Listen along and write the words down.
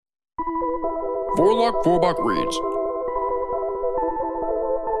Vorlok Vorbach reads.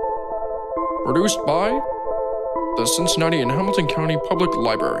 Produced by the Cincinnati and Hamilton County Public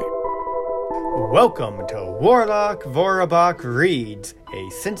Library. Welcome to Warlock Vorabach Reads, a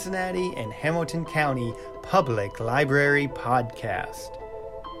Cincinnati and Hamilton County Public Library podcast.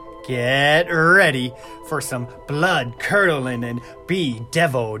 Get ready for some blood-curdling and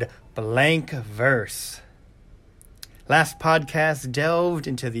bedeviled blank verse. Last podcast delved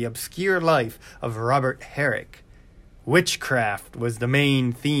into the obscure life of Robert Herrick. Witchcraft was the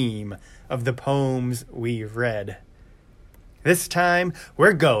main theme of the poems we read. This time,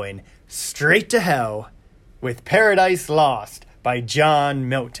 we're going straight to hell with Paradise Lost by John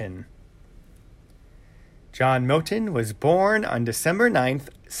Milton. John Milton was born on December 9th,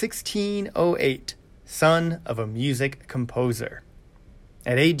 1608, son of a music composer.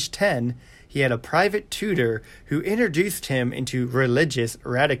 At age 10, he had a private tutor who introduced him into religious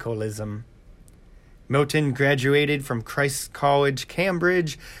radicalism. Milton graduated from Christ's College,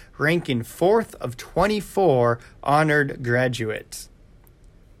 Cambridge, ranking 4th of 24 honored graduates.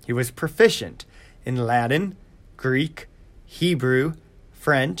 He was proficient in Latin, Greek, Hebrew,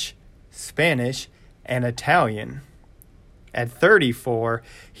 French, Spanish, and Italian. At 34,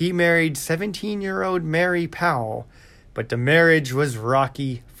 he married 17-year-old Mary Powell, but the marriage was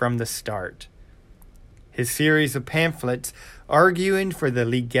rocky from the start. His series of pamphlets arguing for the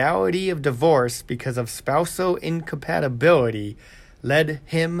legality of divorce because of spousal incompatibility led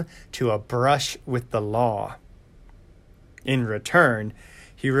him to a brush with the law. In return,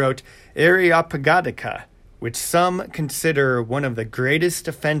 he wrote Areopagitica, which some consider one of the greatest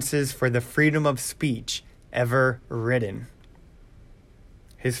offenses for the freedom of speech ever written.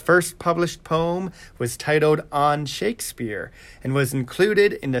 His first published poem was titled On Shakespeare and was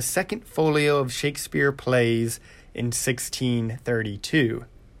included in the second folio of Shakespeare plays in 1632.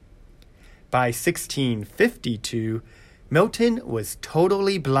 By 1652, Milton was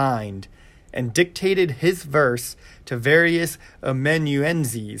totally blind and dictated his verse to various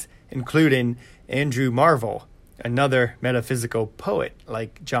amanuenses, including Andrew Marvell, another metaphysical poet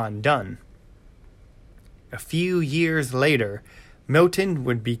like John Donne. A few years later, Milton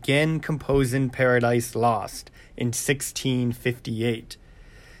would begin composing Paradise Lost in 1658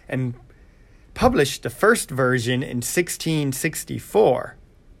 and published the first version in 1664,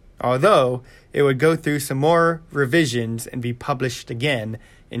 although it would go through some more revisions and be published again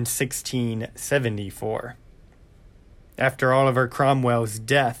in 1674. After Oliver Cromwell's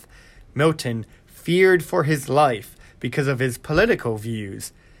death, Milton feared for his life because of his political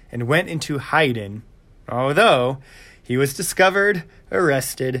views and went into hiding, although he was discovered,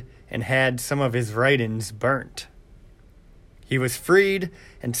 arrested, and had some of his writings burnt. He was freed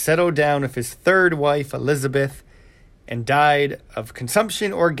and settled down with his third wife, Elizabeth, and died of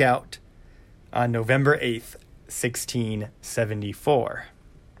consumption or gout on November 8th, 1674.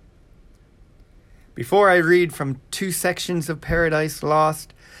 Before I read from two sections of Paradise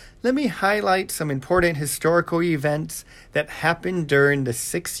Lost, let me highlight some important historical events that happened during the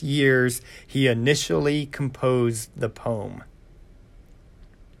 6 years he initially composed the poem.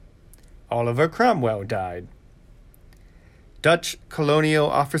 Oliver Cromwell died. Dutch colonial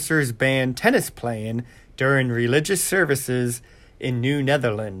officers banned tennis playing during religious services in New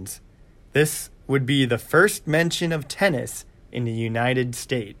Netherlands. This would be the first mention of tennis in the United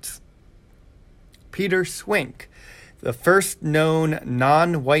States. Peter Swink, the first known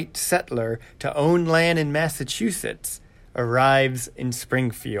non-white settler to own land in Massachusetts, arrives in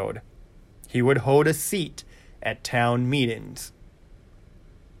Springfield. He would hold a seat at town meetings.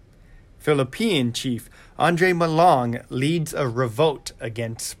 Philippine chief Andre Malong leads a revolt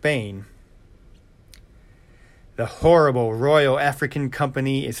against Spain. The horrible Royal African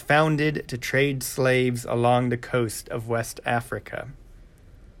Company is founded to trade slaves along the coast of West Africa.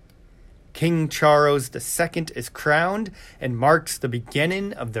 King Charles II is crowned and marks the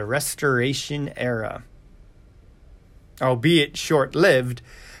beginning of the Restoration era. Albeit short-lived,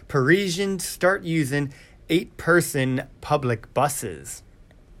 Parisians start using 8-person public buses.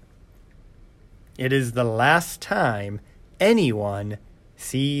 It is the last time anyone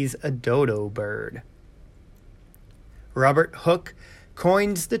sees a dodo bird. Robert Hooke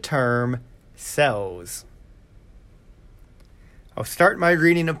coins the term cells. I'll start my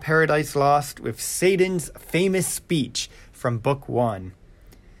reading of Paradise Lost with Satan's famous speech from Book 1.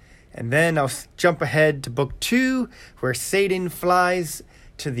 And then I'll jump ahead to Book 2, where Satan flies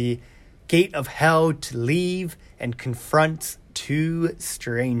to the gate of hell to leave and confronts 2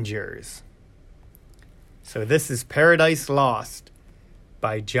 strangers. So this is Paradise Lost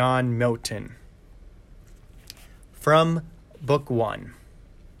by John Milton. From Book 1.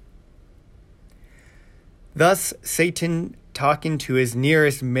 Thus Satan talking to his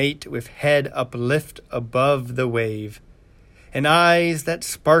nearest mate with head uplift above the wave, and eyes that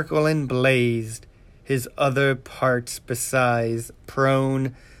sparkle and blazed, his other parts besides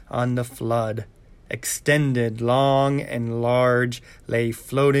prone on the flood, extended long and large, lay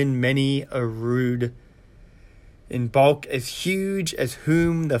floating many a rood, in bulk as huge as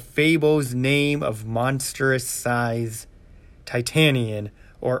whom the fables name of monstrous size, Titanian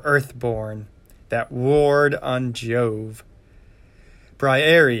or earthborn, that warred on Jove,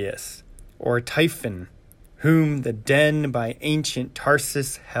 Briareus or Typhon, whom the den by ancient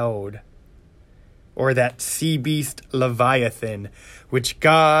Tarsus held, or that sea beast Leviathan, which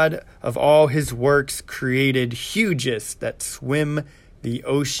God of all his works created hugest that swim the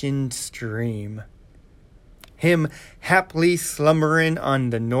ocean stream. Him haply slumbering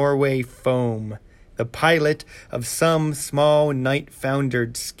on the Norway foam, the pilot of some small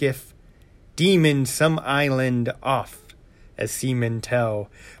night-foundered skiff, demon some island off, as seamen tell,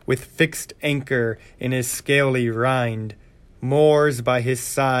 with fixed anchor in his scaly rind, moors by his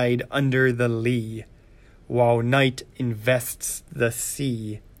side under the lee, while night invests the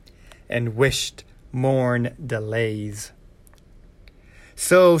sea, and wished morn delays.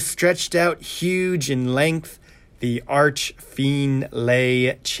 So stretched out huge in length, the arch-fiend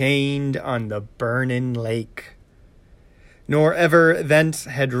lay chained on the burning lake, nor ever thence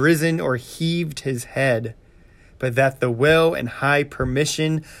had risen or heaved his head, but that the will and high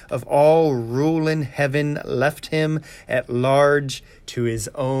permission of all ruling heaven left him at large to his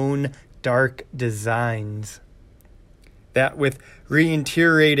own dark designs, that with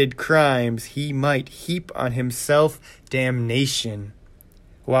reiterated crimes he might heap on himself damnation,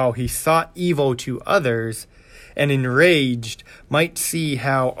 while he sought evil to others, and enraged might see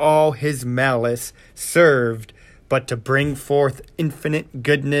how all his malice served but to bring forth infinite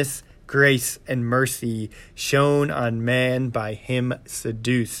goodness, grace, and mercy shown on man by him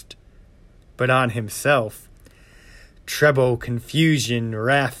seduced, but on himself treble confusion,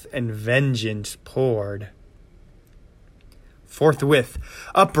 wrath, and vengeance poured. Forthwith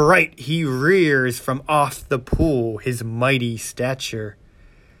upright he rears from off the pool his mighty stature.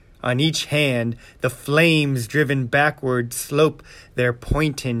 On each hand the flames driven backward slope their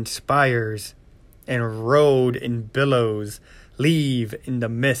pointed spires, and rolled in billows leave in the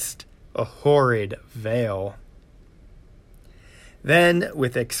mist a horrid veil. Then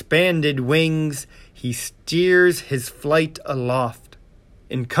with expanded wings he steers his flight aloft,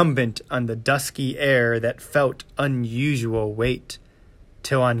 incumbent on the dusky air that felt unusual weight,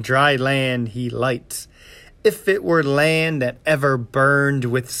 till on dry land he lights, if it were land that ever burned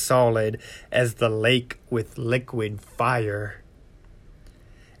with solid as the lake with liquid fire.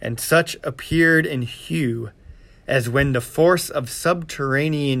 And such appeared in hue as when the force of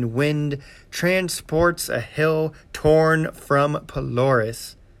subterranean wind transports a hill torn from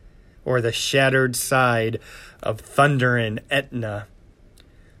Pelorus, or the shattered side of thundering Etna,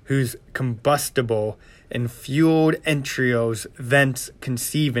 whose combustible and fueled entrails thence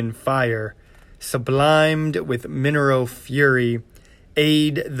conceiving fire, sublimed with mineral fury,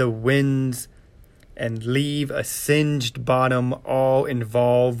 aid the winds, and leave a singed bottom all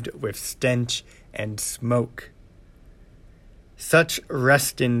involved with stench and smoke. Such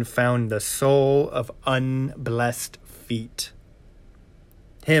resting found the soul of unblessed feet.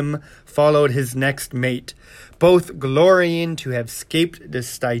 Him followed his next mate, both glorying to have scaped the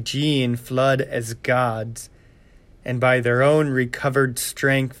Stygian flood as gods, and by their own recovered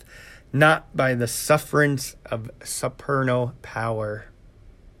strength, not by the sufferance of supernal power.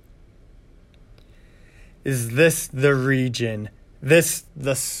 Is this the region, this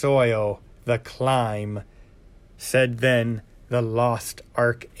the soil, the clime? Said then the lost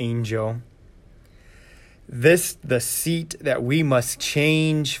archangel. This the seat that we must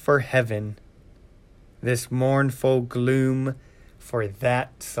change for heaven, this mournful gloom for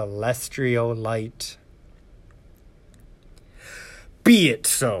that celestial light. Be it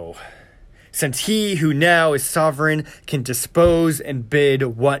so, since he who now is sovereign can dispose and bid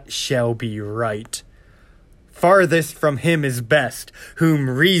what shall be right. Farthest from him is best, whom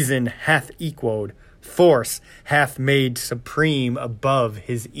reason hath equaled, force hath made supreme above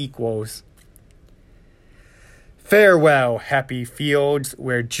his equals. Farewell, happy fields,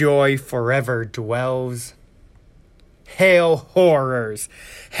 where joy forever dwells. Hail, horrors!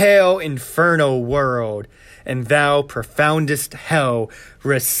 Hail, infernal world! And thou, profoundest hell,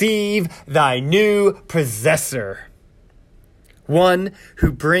 receive thy new possessor. One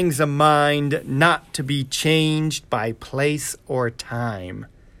who brings a mind not to be changed by place or time.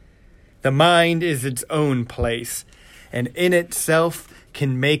 The mind is its own place, and in itself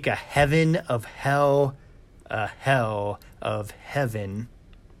can make a heaven of hell a hell of heaven.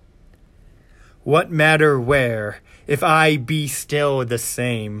 What matter where, if I be still the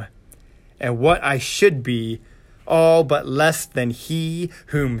same, and what I should be, all but less than he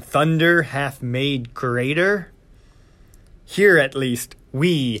whom thunder hath made greater? Here at least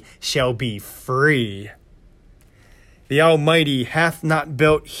we shall be free. The Almighty hath not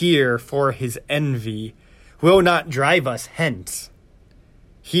built here for his envy, will not drive us hence.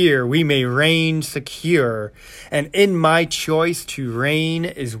 Here we may reign secure, and in my choice to reign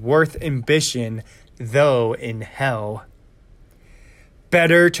is worth ambition, though in hell.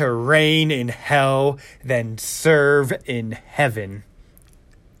 Better to reign in hell than serve in heaven.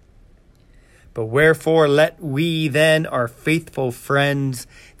 But wherefore let we then, our faithful friends,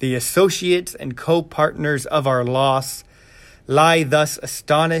 the associates and co-partners of our loss, lie thus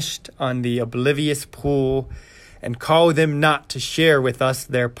astonished on the oblivious pool, and call them not to share with us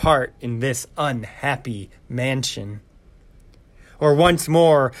their part in this unhappy mansion. Or once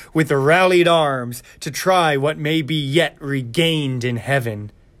more, with the rallied arms, to try what may be yet regained in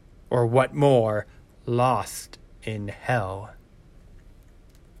heaven, or what more, lost in hell.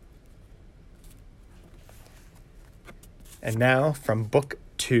 And now from Book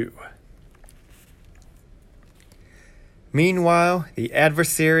 2. Meanwhile, the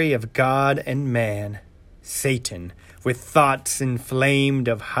adversary of God and man, Satan, with thoughts inflamed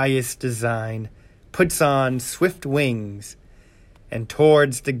of highest design, puts on swift wings, and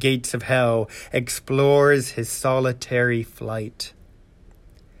towards the gates of hell explores his solitary flight.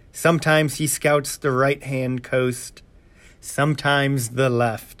 Sometimes he scouts the right-hand coast, sometimes the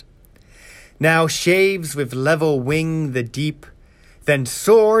left. Now shaves with level wing the deep, then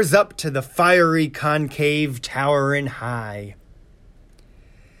soars up to the fiery concave towering high.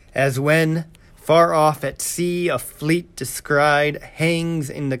 As when, far off at sea, a fleet descried hangs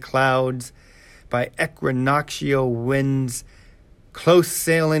in the clouds by equinoctial winds, close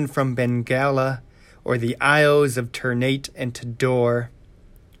sailing from Bengala or the isles of Ternate and Tidore,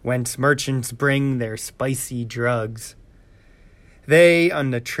 whence merchants bring their spicy drugs. They,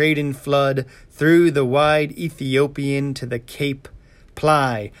 on the trading flood, through the wide Ethiopian to the Cape,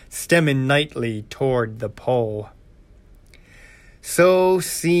 ply, stemming nightly toward the pole. So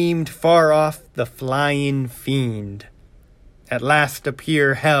seemed far off the flying fiend. At last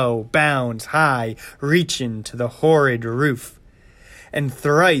appear hell bounds high, reaching to the horrid roof, and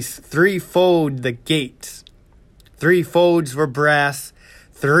thrice threefold the gates. 3 folds were brass,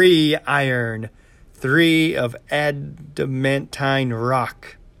 3 iron, 3 of adamantine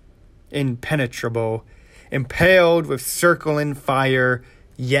rock, impenetrable, impaled with circling fire,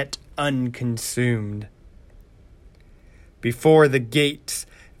 yet unconsumed. Before the gates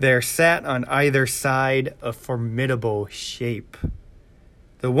there sat on either side a formidable shape.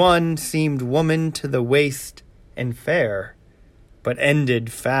 The one seemed woman to the waist and fair, but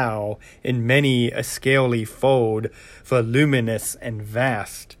ended foul in many a scaly fold, voluminous and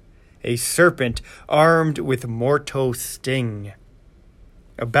vast, a serpent armed with mortal sting.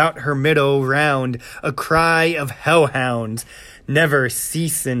 About her middle round a cry of hellhounds, never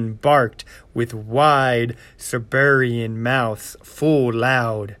ceasing barked with wide Cerberian mouths full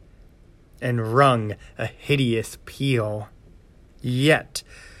loud, and rung a hideous peal. Yet,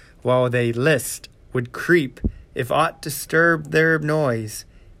 while they list, would creep, if aught disturbed their noise,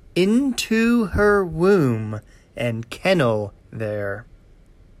 into her womb and kennel there.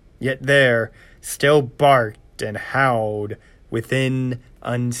 Yet there still barked and howled within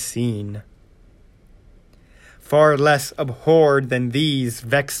unseen. Far less abhorred than these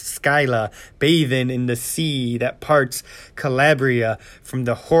vexed Scylla, bathing in the sea that parts Calabria from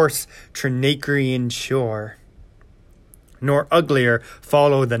the hoarse Trinacrian shore. Nor uglier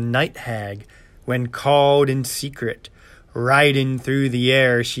follow the night hag, when called in secret, riding through the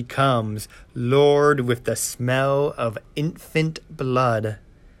air she comes, lured with the smell of infant blood,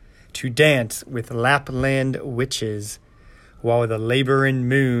 to dance with Lapland witches, while the laboring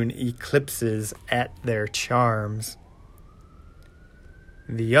moon eclipses at their charms.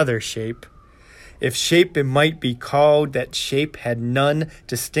 The other shape, if shape it might be called, that shape had none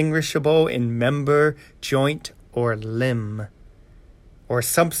distinguishable in member, joint, or limb. Or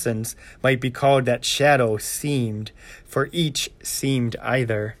substance might be called that shadow seemed, for each seemed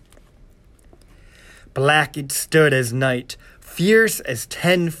either. Black it stood as night, fierce as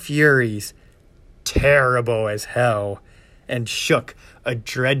 10 furies, terrible as hell, and shook a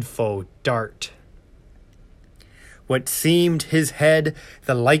dreadful dart. What seemed his head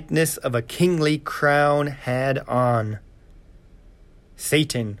the likeness of a kingly crown had on.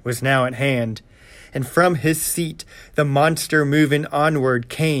 Satan was now at hand, and from his seat the monster moving onward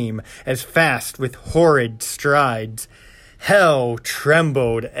came as fast with horrid strides. Hell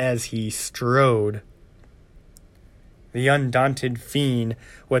trembled as he strode. The undaunted fiend,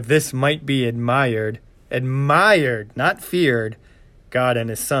 what this might be admired, not feared, God and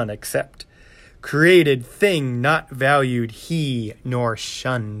his Son except, created thing not valued he nor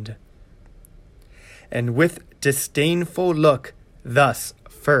shunned. And with disdainful look thus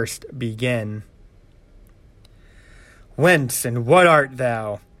first began. Whence and what art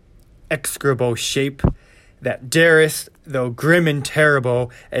thou, execrable shape, that darest, though grim and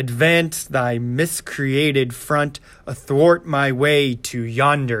terrible, advance thy miscreated front athwart my way to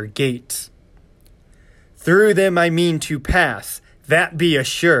yonder gates? Through them I mean to pass, that be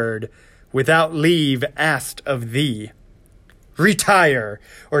assured, without leave asked of thee. Retire,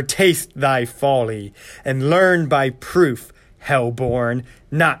 or taste thy folly, and learn by proof, hell-born,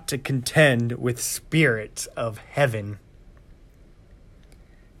 not to contend with spirits of heaven.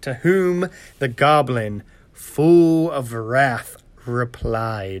 To whom the goblin, full of wrath,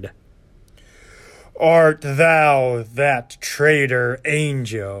 replied, Art thou that traitor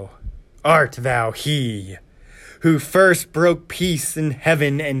angel? Art thou he who first broke peace in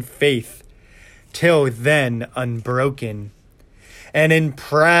heaven and faith, till then unbroken, and in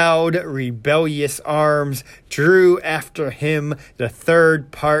proud rebellious arms drew after him the third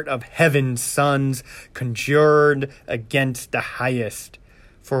part of heaven's sons, conjured against the highest,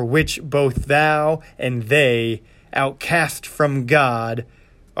 for which both thou and they, outcast from God,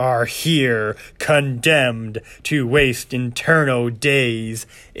 are here condemned to waste eternal days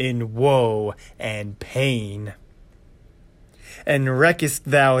in woe and pain? And reckest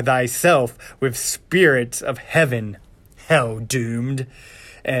thou thyself with spirits of heaven, hell-doomed,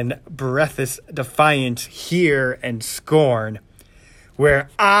 and breathest defiance here and scorn, where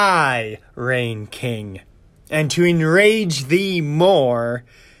I reign king, and to enrage thee more,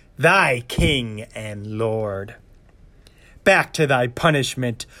 thy king and lord? Back to thy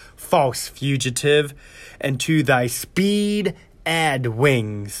punishment, false fugitive, and to thy speed add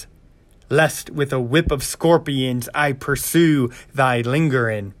wings, lest with a whip of scorpions I pursue thy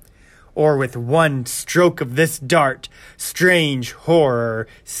lingering, or with one stroke of this dart strange horror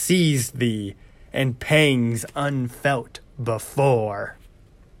seize thee, and pangs unfelt before.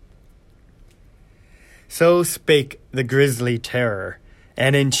 So spake the grisly terror,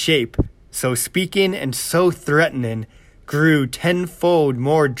 and in shape, so speaking and so threatening, grew tenfold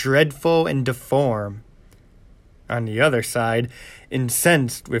more dreadful and deformed. On the other side,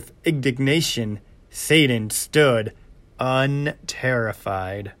 incensed with indignation, Satan stood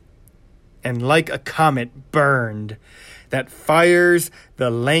unterrified, and like a comet burned, that fires the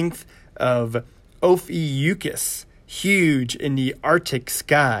length of Ophiuchus, huge in the Arctic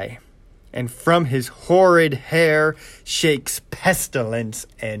sky, and from his horrid hair shakes pestilence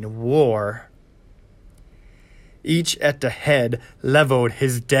and war. Each at the head leveled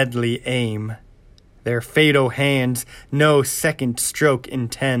his deadly aim. Their fatal hands no second stroke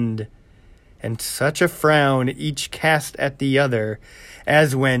intend, and such a frown each cast at the other,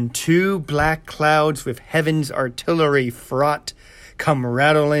 as when two black clouds with heaven's artillery fraught come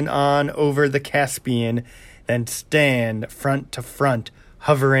rattling on over the Caspian, then stand front to front,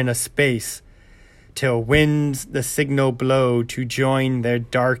 hovering a space, till winds the signal blow to join their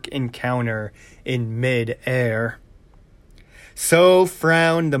dark encounter in mid-air. So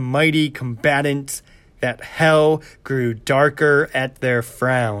frowned the mighty combatants, that hell grew darker at their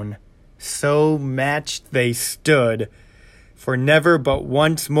frown. So matched they stood, for never but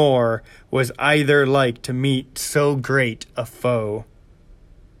once more was either like to meet so great a foe.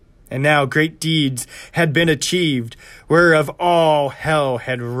 And now great deeds had been achieved, whereof all hell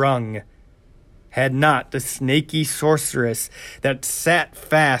had rung, had not the snaky sorceress that sat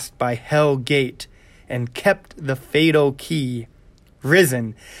fast by hell gate and kept the fatal key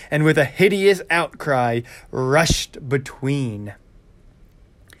risen, and with a hideous outcry rushed between.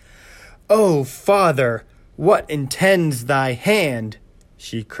 "O Father, what intends thy hand,"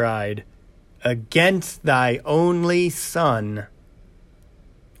 she cried, "against thy only Son?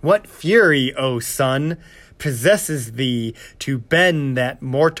 What fury, O Son, possesses thee to bend that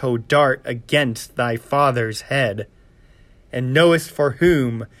mortal dart against thy Father's head? And knowest for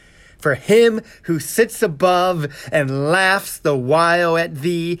whom? For him who sits above and laughs the while at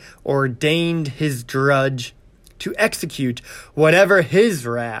thee, ordained his drudge to execute whatever his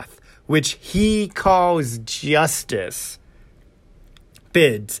wrath, which he calls justice,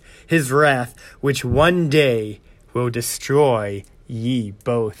 bids, his wrath which one day will destroy ye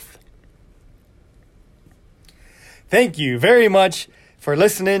both." Thank you very much for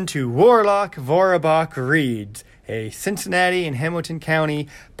listening to Warlock Vorabach Reads, a Cincinnati and Hamilton County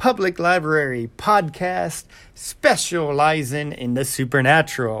Public Library podcast specializing in the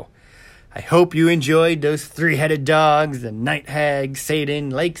supernatural. I hope you enjoyed those three-headed dogs, the night hag, Satan,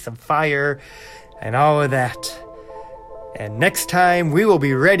 lakes of fire, and all of that. And next time, we will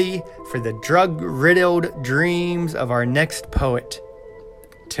be ready for the drug-riddled dreams of our next poet.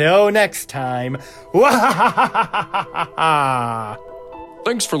 Till next time, wahahahahaha!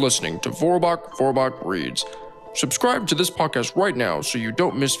 Thanks for listening to Vorabach Reads. Subscribe to this podcast right now so you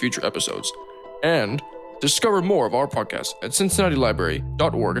don't miss future episodes. And discover more of our podcasts at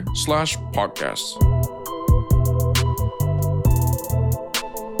cincinnatilibrary.org/podcasts.